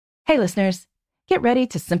Hey listeners, get ready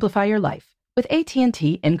to simplify your life with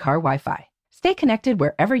AT&T in-car Wi-Fi. Stay connected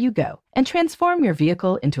wherever you go and transform your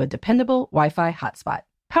vehicle into a dependable Wi-Fi hotspot.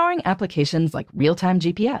 Powering applications like real-time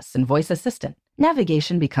GPS and voice assistant,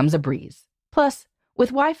 navigation becomes a breeze. Plus,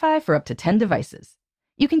 with Wi-Fi for up to 10 devices,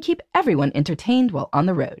 you can keep everyone entertained while on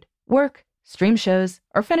the road, work, stream shows,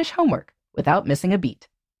 or finish homework without missing a beat.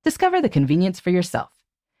 Discover the convenience for yourself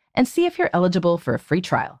and see if you're eligible for a free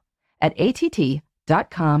trial at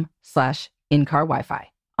att.com/in-car Wi-Fi.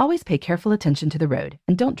 Always pay careful attention to the road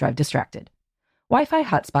and don't drive distracted. Wi-Fi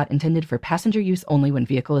hotspot intended for passenger use only when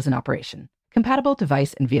vehicle is in operation. Compatible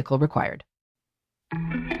device and vehicle required.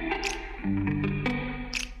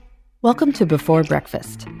 Welcome to Before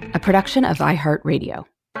Breakfast, a production of iHeartRadio.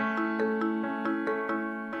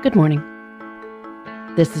 Good morning.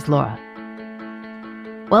 This is Laura.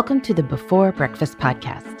 Welcome to the Before Breakfast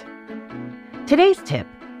podcast. Today's tip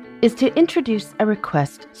is to introduce a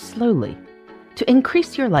request slowly to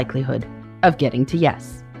increase your likelihood of getting to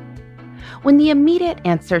yes. When the immediate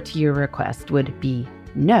answer to your request would be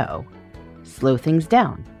no, slow things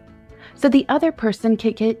down so the other person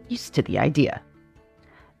can get used to the idea.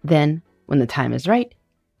 Then, when the time is right,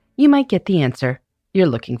 you might get the answer you're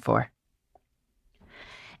looking for.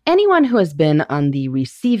 Anyone who has been on the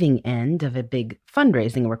receiving end of a big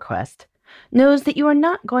fundraising request knows that you are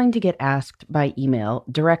not going to get asked by email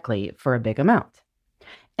directly for a big amount.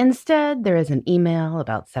 Instead, there is an email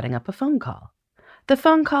about setting up a phone call. The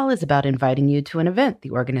phone call is about inviting you to an event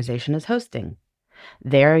the organization is hosting.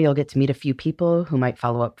 There, you'll get to meet a few people who might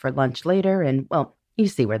follow up for lunch later, and, well, you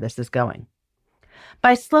see where this is going.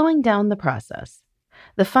 By slowing down the process,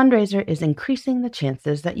 the fundraiser is increasing the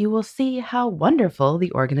chances that you will see how wonderful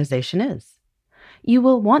the organization is. You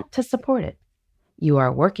will want to support it. You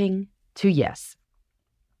are working to yes.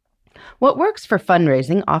 What works for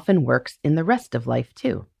fundraising often works in the rest of life,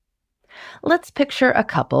 too. Let's picture a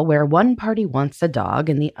couple where one party wants a dog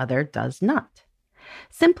and the other does not.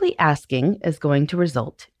 Simply asking is going to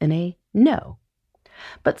result in a no.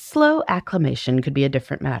 But slow acclimation could be a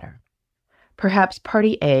different matter. Perhaps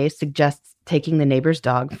Party A suggests taking the neighbor's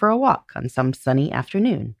dog for a walk on some sunny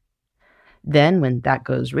afternoon. Then, when that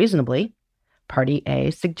goes reasonably, Party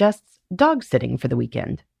A suggests dog sitting for the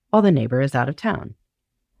weekend while the neighbor is out of town.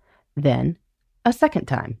 Then, a second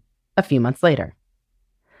time, a few months later.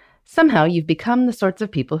 Somehow you've become the sorts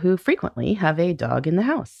of people who frequently have a dog in the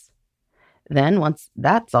house. Then, once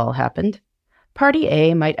that's all happened, Party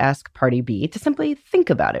A might ask Party B to simply think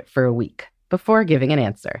about it for a week before giving an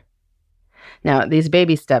answer. Now, these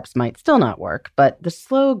baby steps might still not work, but the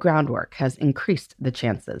slow groundwork has increased the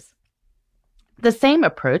chances. The same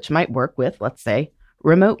approach might work with, let's say,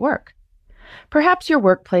 remote work. Perhaps your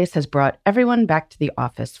workplace has brought everyone back to the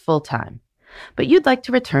office full-time, but you'd like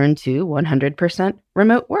to return to 100%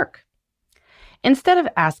 remote work. Instead of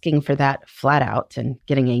asking for that flat out and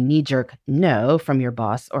getting a knee-jerk no from your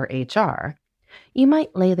boss or HR, you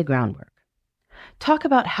might lay the groundwork. Talk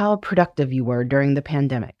about how productive you were during the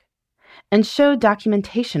pandemic, and show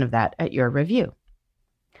documentation of that at your review.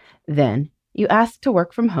 Then, you ask to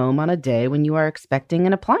work from home on a day when you are expecting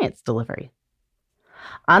an appliance delivery.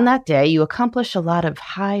 On that day, you accomplish a lot of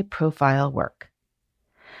high-profile work.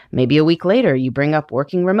 Maybe a week later, you bring up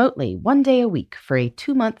working remotely 1 day a week for a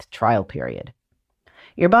 2-month trial period.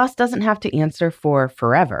 Your boss doesn't have to answer for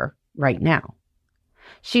forever right now.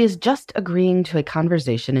 She is just agreeing to a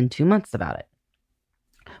conversation in 2 months about it.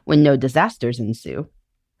 When no disasters ensue,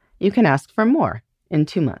 you can ask for more in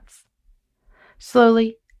 2 months.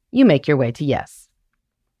 Slowly, you make your way to yes.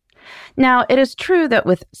 Now, it is true that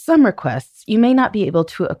with some requests, you may not be able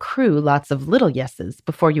to accrue lots of little yeses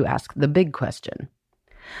before you ask the big question.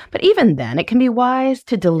 But even then, it can be wise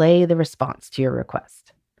to delay the response to your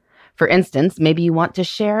request. For instance, maybe you want to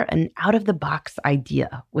share an out-of-the-box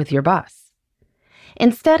idea with your boss.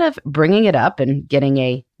 Instead of bringing it up and getting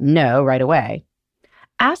a no right away,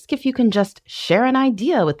 ask if you can just share an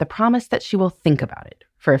idea with the promise that she will think about it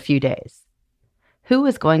for a few days. Who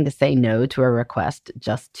is going to say no to a request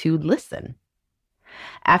just to listen?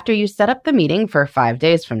 After you set up the meeting for 5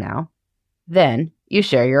 days from now, then you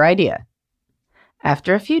share your idea.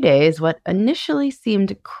 After a few days, what initially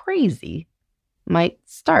seemed crazy might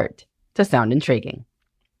start to sound intriguing.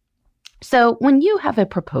 So when you have a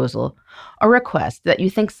proposal or request that you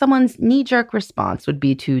think someone's knee-jerk response would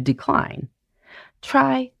be to decline,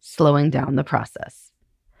 try slowing down the process.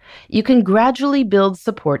 You can gradually build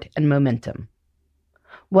support and momentum.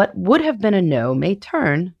 What would have been a no may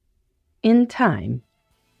turn, in time,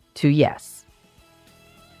 to yes.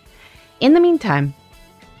 In the meantime,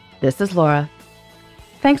 this is Laura.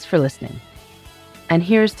 Thanks for listening. And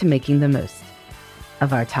here's to making the most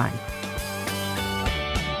of our time.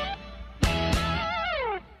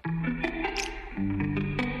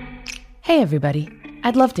 Hey everybody,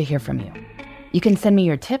 I'd love to hear from you. You can send me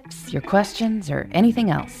your tips, your questions, or anything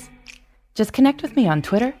else. Just connect with me on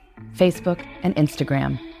Twitter, Facebook, and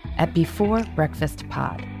Instagram at Before Breakfast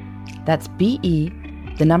Pod. That's BE,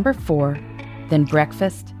 the number 4, then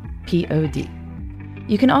breakfast, POD.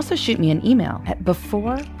 You can also shoot me an email at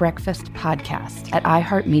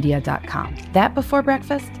beforebreakfastpodcast@iheartmedia.com. That Before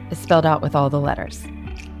Breakfast is spelled out with all the letters.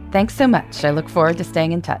 Thanks so much. I look forward to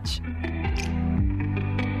staying in touch.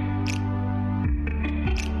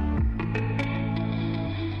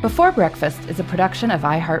 Before Breakfast is a production of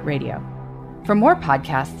iHeartRadio. For more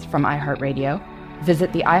podcasts from iHeartRadio,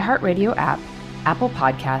 visit the iHeartRadio app, Apple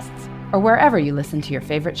Podcasts, or wherever you listen to your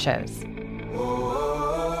favorite shows.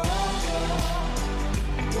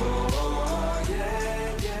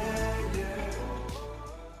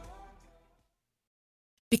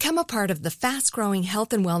 Become a part of the fast-growing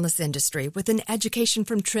health and wellness industry with an education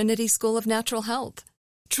from Trinity School of Natural Health.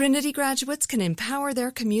 Trinity graduates can empower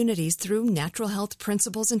their communities through natural health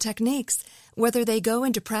principles and techniques, whether they go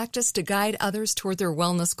into practice to guide others toward their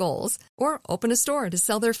wellness goals or open a store to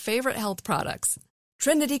sell their favorite health products.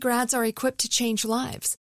 Trinity grads are equipped to change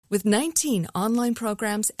lives with 19 online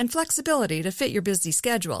programs and flexibility to fit your busy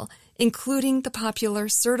schedule, including the popular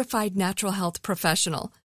Certified Natural Health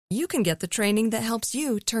Professional. You can get the training that helps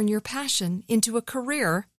you turn your passion into a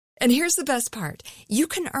career. And here's the best part. You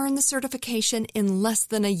can earn the certification in less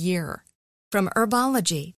than a year. From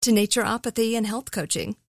herbology to naturopathy and health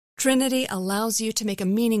coaching, Trinity allows you to make a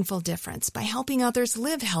meaningful difference by helping others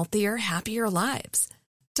live healthier, happier lives.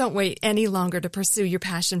 Don't wait any longer to pursue your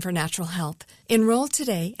passion for natural health. Enroll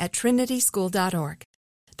today at trinityschool.org.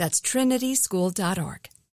 That's trinityschool.org.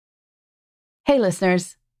 Hey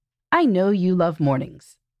listeners, I know you love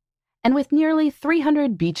mornings. And with nearly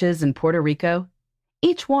 300 beaches in Puerto Rico,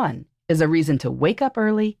 each one is a reason to wake up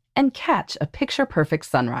early and catch a picture-perfect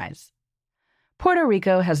sunrise. Puerto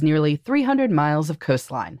Rico has nearly 300 miles of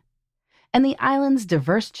coastline, and the island's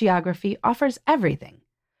diverse geography offers everything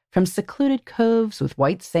from secluded coves with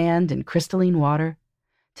white sand and crystalline water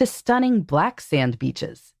to stunning black sand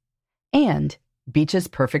beaches and beaches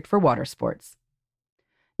perfect for water sports.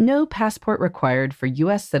 No passport required for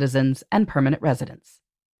U.S. citizens and permanent residents.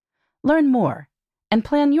 Learn more and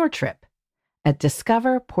plan your trip at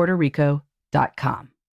discoverpuertorico.com.